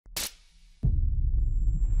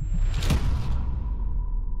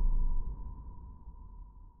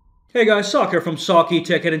Hey guys, Sak here from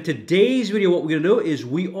SAKITECH, and in today's video what we're going to do is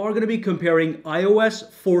we are going to be comparing iOS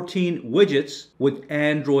 14 widgets with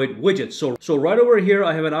Android widgets. So right over here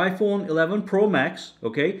I have an iPhone 11 Pro Max,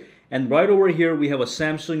 okay? And right over here we have a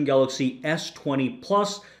Samsung Galaxy S20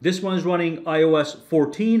 Plus. This one is running iOS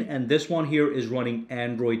 14 and this one here is running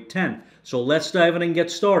Android 10. So let's dive in and get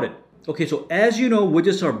started. Okay, so as you know,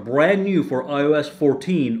 widgets are brand new for iOS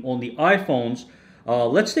 14 on the iPhones.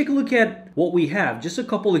 Let's take a look at what we have. Just a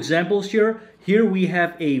couple examples here. Here we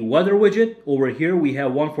have a weather widget. Over here we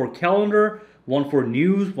have one for calendar, one for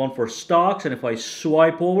news, one for stocks. And if I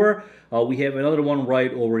swipe over, we have another one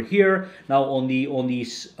right over here. Now on the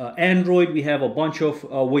Android, we have a bunch of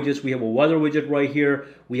widgets. We have a weather widget right here.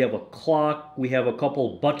 We have a clock. We have a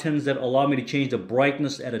couple buttons that allow me to change the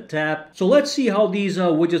brightness at a tap. So let's see how these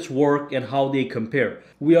widgets work and how they compare.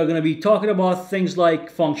 We are going to be talking about things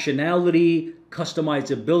like functionality,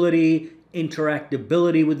 customizability,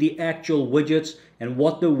 interactability with the actual widgets, and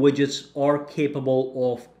what the widgets are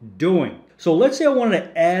capable of doing. So let's say I wanted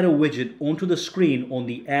to add a widget onto the screen on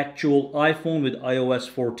the actual iPhone with iOS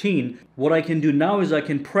 14. What I can do now is I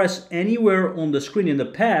can press anywhere on the screen. In the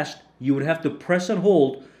past, you would have to press and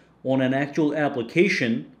hold on an actual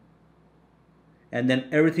application, and then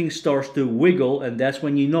everything starts to wiggle, and that's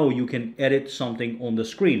when you know you can edit something on the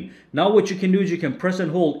screen. Now what you can do is you can press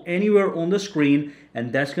and hold anywhere on the screen,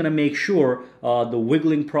 and that's going to make sure the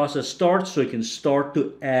wiggling process starts, so you can start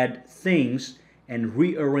to add things and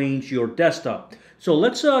rearrange your desktop. So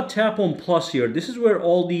let's tap on plus here. This is where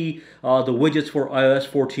all the widgets for iOS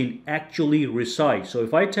 14 actually reside. So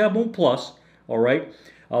if I tap on plus, all right,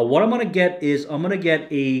 what I'm going to get is I'm going to get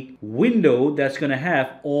a window that's going to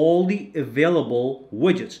have all the available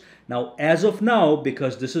widgets. Now, as of now,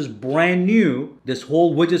 because this is brand new, this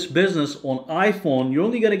whole widgets business on iPhone, you're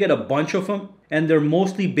only going to get a bunch of them, and they're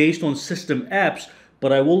mostly based on system apps.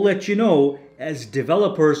 But I will let you know, as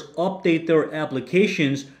developers update their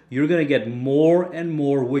applications, you're going to get more and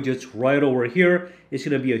more widgets right over here. It's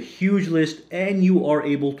going to be a huge list, and you are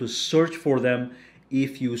able to search for them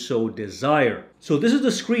if you so desire. So this is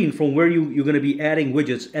the screen from where you're going to be adding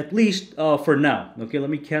widgets, at least for now. Okay, let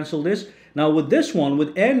me cancel this. Now with this one,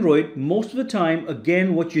 with Android, most of the time,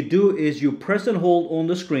 again, what you do is you press and hold on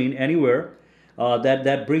the screen anywhere.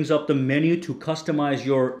 That brings up the menu to customize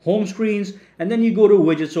your home screens. And then you go to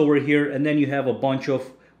widgets over here, and then you have a bunch of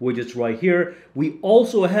widgets right here. We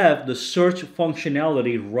also have the search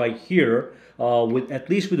functionality right here. With at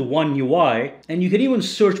least with one UI, and you can even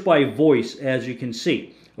search by voice, as you can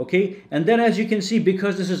see. Okay, and then as you can see,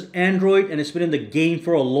 because this is Android and it's been in the game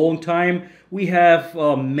for a long time, we have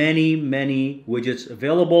many widgets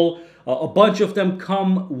available. A bunch of them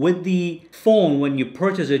come with the phone when you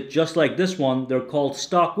purchase it, just like this one. They're called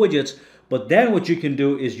stock widgets. But then what you can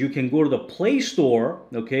do is you can go to the Play Store.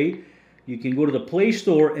 Okay, you can go to the Play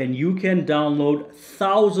Store and you can download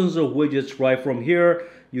thousands of widgets right from here.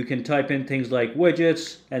 You can type in things like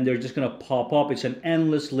widgets and they're just going to pop up. It's an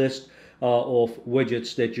endless list of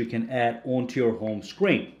widgets that you can add onto your home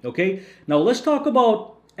screen. Okay, now let's talk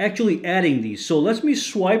about actually adding these. So let me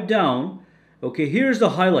swipe down. Okay, here's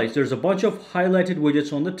the highlights. There's a bunch of highlighted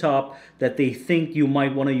widgets on the top that they think you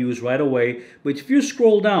might want to use right away. But if you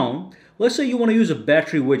scroll down, let's say you want to use a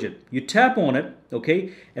battery widget. You tap on it,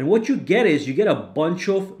 okay? And what you get is you get a bunch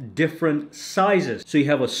of different sizes. So you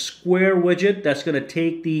have a square widget that's going to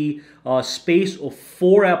take the space of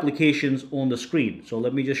 4 applications on the screen. So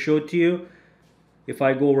let me just show it to you. If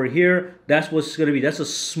I go over here, that's what's going to be. That's the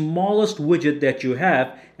smallest widget that you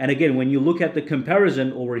have. And again, when you look at the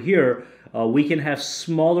comparison over here, we can have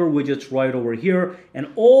smaller widgets right over here, and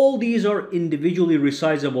all these are individually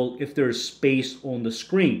resizable if there's space on the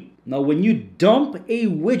screen. Now when you dump a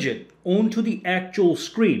widget onto the actual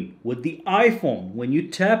screen with the iPhone, when you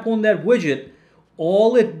tap on that widget,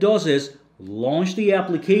 all it does is launch the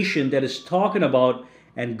application that it's talking about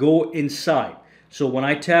and go inside. So when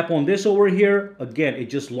I tap on this over here, again, it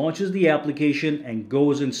just launches the application and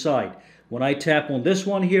goes inside. When I tap on this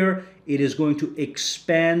one here, it is going to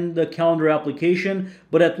expand the calendar application,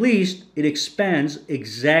 but at least it expands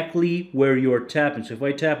exactly where you're tapping. So if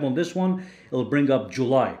I tap on this one, it'll bring up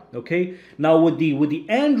July. Okay. Now with the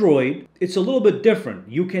Android, it's a little bit different.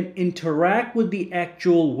 You can interact with the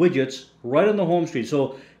actual widgets right on the home screen.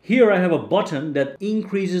 So here I have a button that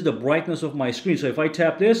increases the brightness of my screen. So if I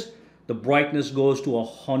tap this, the brightness goes to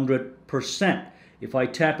 100%. If I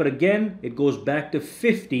tap it again, it goes back to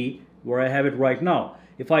 50, where I have it right now.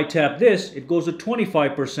 If I tap this, it goes to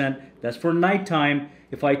 25%. That's for nighttime.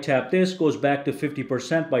 If I tap this, it goes back to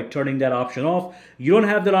 50% by turning that option off. You don't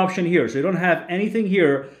have that option here. So you don't have anything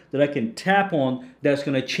here that I can tap on that's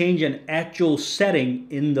going to change an actual setting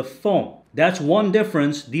in the phone. That's one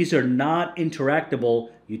difference. These are not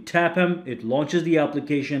interactable. You tap them, it launches the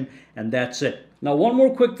application, and that's it. Now, one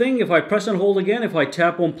more quick thing. If I press and hold again, if I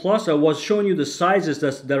tap on plus, I was showing you the sizes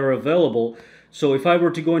that are available. So if I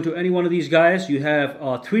were to go into any one of these guys, you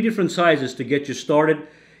have 3 different sizes to get you started.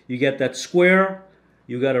 You get that square,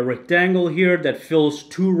 you got a rectangle here that fills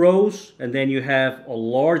 2 rows, and then you have a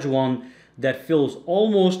large one that fills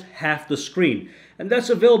almost half the screen. And that's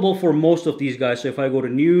available for most of these guys. So if I go to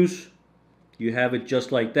news, you have it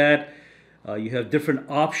just like that. You have different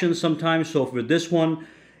options sometimes. So for this one,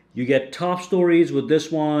 you get top stories. With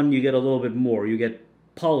this one, you get a little bit more. You get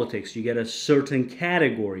politics. You get a certain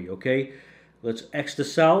category, okay? Let's X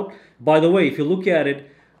this out. By the way, if you look at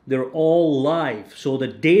it, they're all live. So the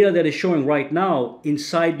data that is showing right now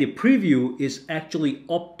inside the preview is actually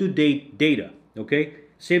up-to-date data, okay?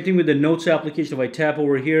 Same thing with the notes application. If I tap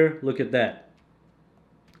over here, look at that,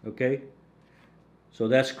 okay? So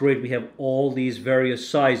that's great. We have all these various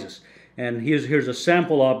sizes. And here's a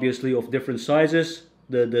sample, obviously, of different sizes.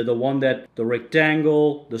 The one that, the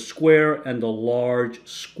rectangle, the square, and the large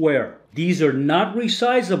square. These are not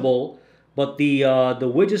resizable, but the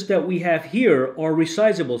widgets that we have here are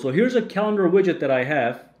resizable. So here's a calendar widget that I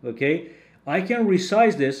have, okay? I can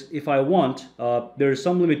resize this if I want. There's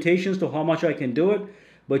some limitations to how much I can do it,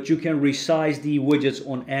 but you can resize the widgets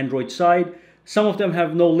on Android side. Some of them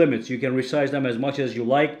have no limits. You can resize them as much as you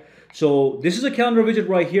like. So this is a calendar widget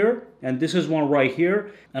right here, and this is one right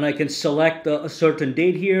here. And I can select a certain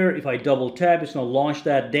date here. If I double tap, it's going to launch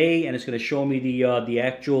that day, and it's going to show me the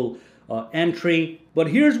actual entry. But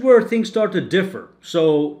here's where things start to differ.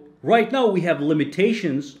 So right now we have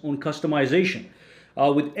limitations on customization.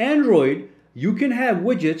 With Android, you can have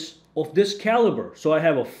widgets of this caliber. So I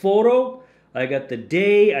have a photo, I got the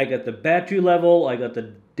day, I got the battery level, I got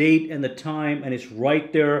the date and the time, and it's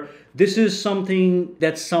right there. This is something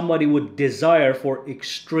that somebody would desire for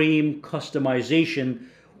extreme customization.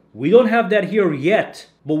 We don't have that here yet,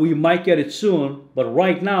 but we might get it soon. But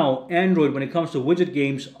right now, Android, when it comes to widget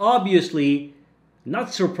games, obviously,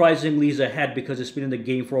 not surprisingly, is ahead because it's been in the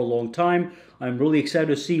game for a long time. I'm really excited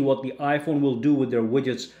to see what the iPhone will do with their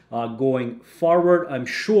widgets going forward. I'm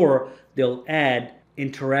sure they'll add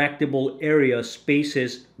interactable area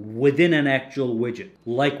spaces within an actual widget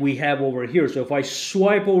like we have over here. So if I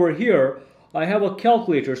swipe over here, I have a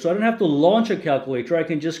calculator, so I don't have to launch a calculator. I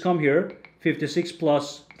can just come here, 56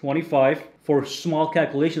 plus 25. For small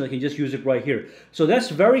calculations, I can just use it right here. So that's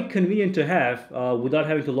very convenient to have without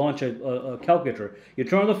having to launch a calculator. You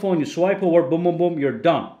turn on the phone, you swipe over, boom, boom, boom, you're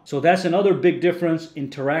done. So that's another big difference.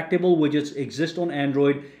 Interactable widgets exist on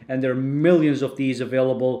Android, and there are millions of these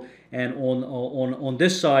available. And on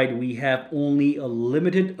this side, we have only a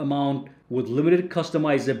limited amount with limited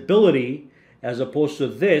customizability, as opposed to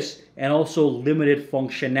this, and also limited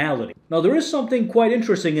functionality. Now there is something quite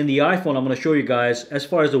interesting in the iPhone I'm going to show you guys as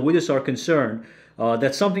far as the widgets are concerned.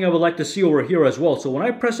 That's something I would like to see over here as well. So when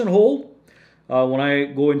I press and hold, when I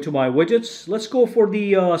go into my widgets, let's go for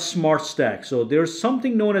the Smart Stack. So there's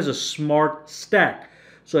something known as a Smart Stack.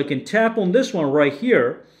 So I can tap on this one right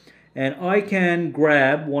here, and I can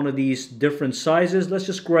grab one of these different sizes. Let's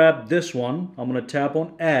just grab this one. I'm going to tap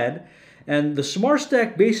on Add. And the Smart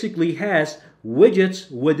Stack basically has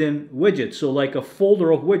widgets within widgets. So like a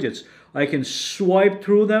folder of widgets. I can swipe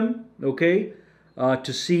through them, okay,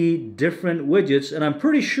 to see different widgets. And I'm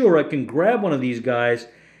pretty sure I can grab one of these guys.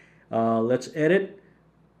 Let's edit.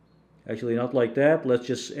 Actually, not like that. Let's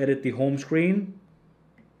just edit the home screen.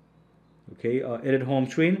 Okay, edit home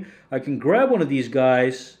screen. I can grab one of these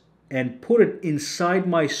guys and put it inside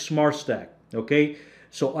my Smart Stack, okay?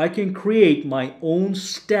 So I can create my own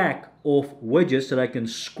stack of widgets that I can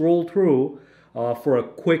scroll through for a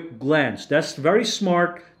quick glance. That's very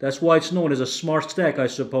smart. That's why it's known as a Smart Stack, I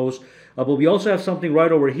suppose. But we also have something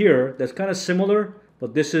right over here that's kind of similar,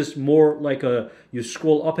 but this is more like you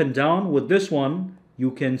scroll up and down. With this one,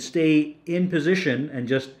 you can stay in position and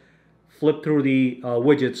just flip through the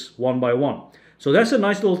widgets one by one. So that's a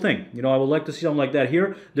nice little thing. You know, I would like to see something like that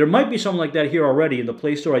here. There might be something like that here already in the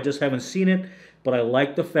Play Store. I just haven't seen it. But I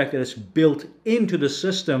like the fact that it's built into the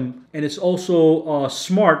system, and it's also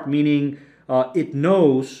smart, meaning it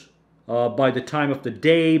knows by the time of the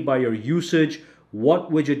day, by your usage, what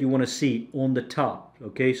widget you want to see on the top.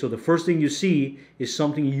 Okay, so the first thing you see is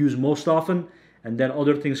something you use most often, and then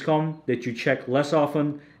other things come that you check less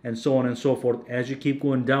often, and so on and so forth. As you keep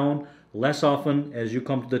going down, less often. As you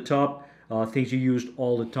come to the top, things you used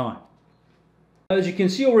all the time. As you can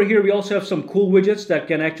see over here, we also have some cool widgets that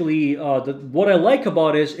can actually, what I like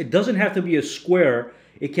about it is it doesn't have to be a square.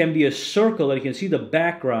 It can be a circle and you can see the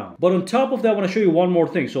background. But on top of that, I want to show you one more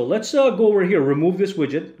thing. So let's go over here, remove this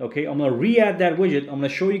widget. Okay, I'm going to re-add that widget. I'm going to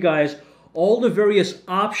show you guys all the various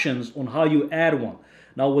options on how you add one.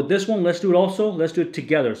 Now with this one, let's do it also. Let's do it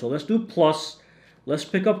together. So let's do plus. Let's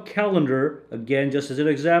pick up calendar again, just as an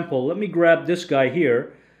example. Let me grab this guy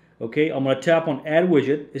here. Okay, I'm going to tap on add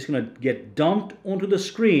widget. It's going to get dumped onto the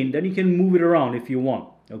screen. Then you can move it around if you want.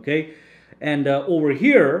 Okay, and over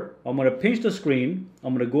here, I'm going to pinch the screen.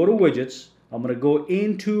 I'm going to go to widgets. I'm going to go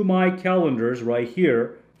into my calendars right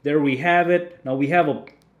here. There we have it. Now we have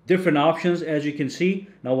different options, as you can see.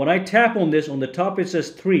 Now when I tap on this, on the top it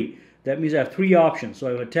says 3. That means I have 3 options. So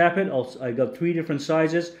I'm going to tap it. I got 3 different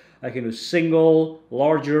sizes. I can do single,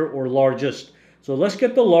 larger, or largest. So let's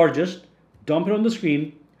get the largest, dump it on the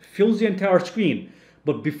screen, fills the entire screen.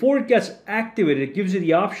 But before it gets activated, it gives you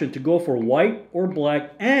the option to go for white or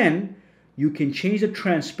black, and you can change the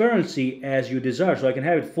transparency as you desire. So I can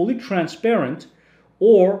have it fully transparent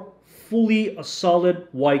or fully a solid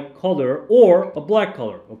white color or a black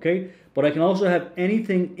color, okay? But I can also have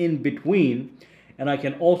anything in between. And I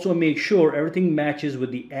can also make sure everything matches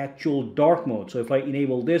with the actual dark mode. So if I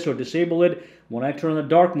enable this or disable it, when I turn on the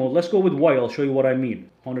dark mode, let's go with white. I'll show you what I mean.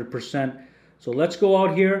 100%. So let's go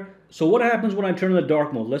out here. So what happens when I turn on the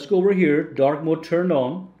dark mode? Let's go over here. Dark mode turned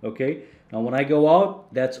on. Okay. Now when I go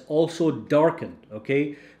out, that's also darkened.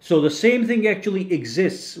 Okay. So the same thing actually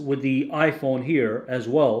exists with the iPhone here as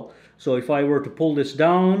well. So if I were to pull this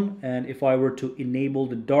down and if I were to enable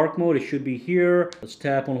the dark mode, it should be here. Let's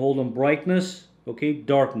tap and hold on brightness. Okay,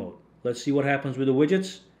 dark mode. Let's see what happens with the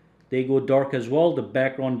widgets. They go dark as well. The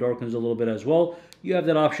background darkens a little bit as well. You have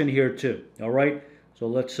that option here too. All right, so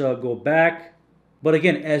let's go back. But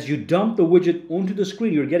again, as you dump the widget onto the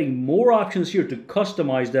screen, you're getting more options here to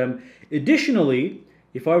customize them. Additionally,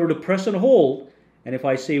 if I were to press and hold, and if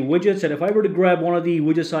I say widgets, and if I were to grab one of the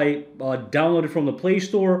widgets I downloaded from the Play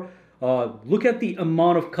Store, look at the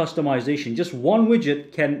amount of customization. Just one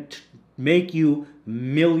widget can make you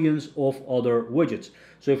millions of other widgets.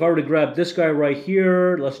 So if I were to grab this guy right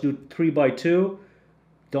here, let's do 3x2,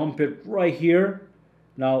 dump it right here.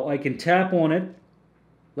 Now I can tap on it.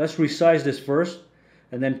 Let's resize this first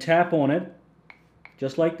and then tap on it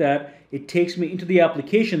just like that. It takes me into the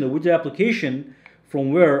application, the widget application,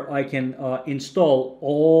 from where I can install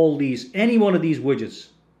all these, any one of these widgets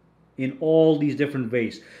in all these different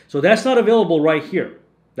ways. So that's not available right here.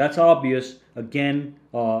 That's obvious. Again,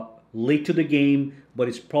 late to the game, but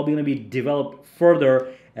it's probably going to be developed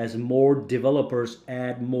further as more developers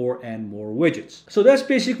add more and more widgets. So that's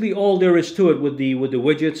basically all there is to it with the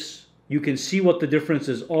widgets. You can see what the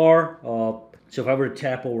differences are. So if I were to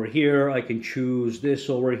tap over here, I can choose this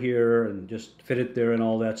over here and just fit it there and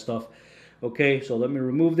all that stuff. Okay, so let me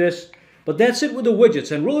remove this. But that's it with the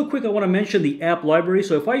widgets. And really quick, I want to mention the app library.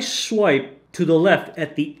 So if I swipe to the left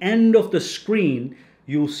at the end of the screen,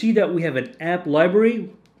 you'll see that we have an app library,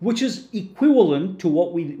 which is equivalent to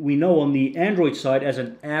what we know on the Android side as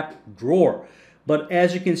an app drawer. But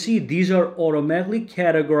as you can see, these are automatically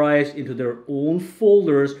categorized into their own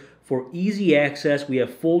folders for easy access. We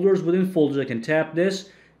have folders within folders. I can tap this.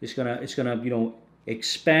 It's gonna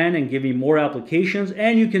expand and give me more applications,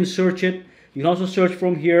 and you can search it. You can also search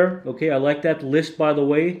from here. Okay, I like that list, by the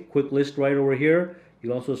way. Quick list right over here. You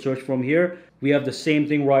can also search from here. We have the same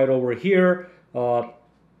thing right over here.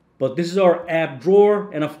 But this is our app drawer,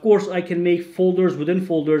 and of course I can make folders within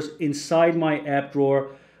folders inside my app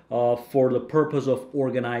drawer for the purpose of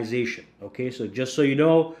organization. Okay, so just so you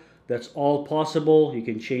know, that's all possible. You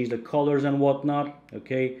can change the colors and whatnot,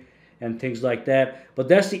 okay, and things like that. But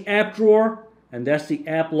that's the app drawer, and that's the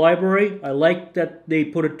app library. I like that they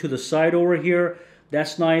put it to the side over here.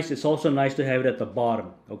 That's nice. It's also nice to have it at the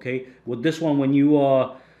bottom, okay. With this one, when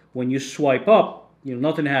you swipe up,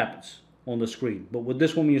 nothing happens on the screen. But with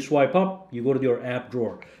this one, when you swipe up, you go to your app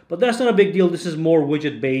drawer. But that's not a big deal. This is more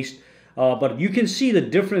widget based. But you can see the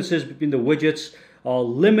differences between the widgets.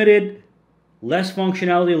 Limited, less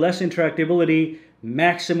functionality, less interactability,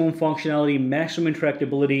 maximum functionality, maximum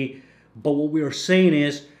interactability. But what we are saying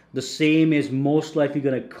is the same is most likely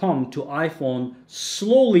going to come to iPhone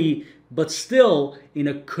slowly, but still in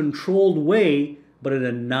a controlled way, but in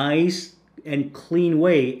a nice and clean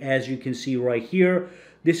way, as you can see right here.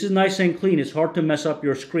 This is nice and clean. It's hard to mess up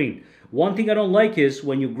your screen. One thing I don't like is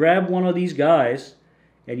when you grab one of these guys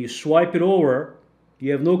and you swipe it over,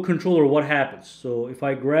 you have no control over what happens. So if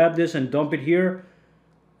I grab this and dump it here,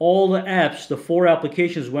 all the apps, the 4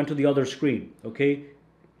 applications went to the other screen, okay?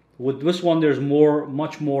 With this one, there's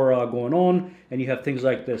much more going on, and you have things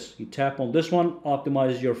like this. You tap on this one,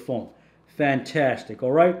 optimizes your phone. Fantastic,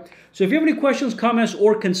 all right? So if you have any questions, comments,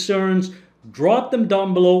 or concerns, drop them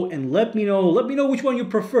down below and let me know. Let me know which one you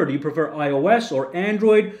prefer. Do you prefer iOS or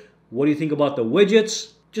Android? What do you think about the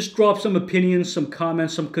widgets? Just drop some opinions, some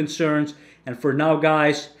comments, some concerns. And for now,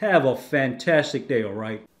 guys, have a fantastic day, all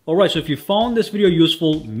right? All right, so if you found this video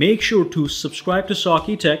useful, make sure to subscribe to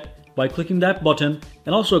SAKITECH by clicking that button,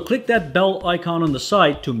 and also click that bell icon on the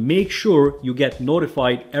side to make sure you get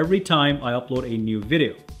notified every time I upload a new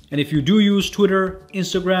video. And if you do use Twitter,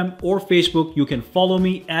 Instagram, or Facebook, you can follow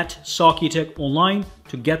me at SAKITECH online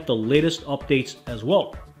to get the latest updates as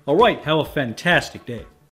well. All right, have a fantastic day.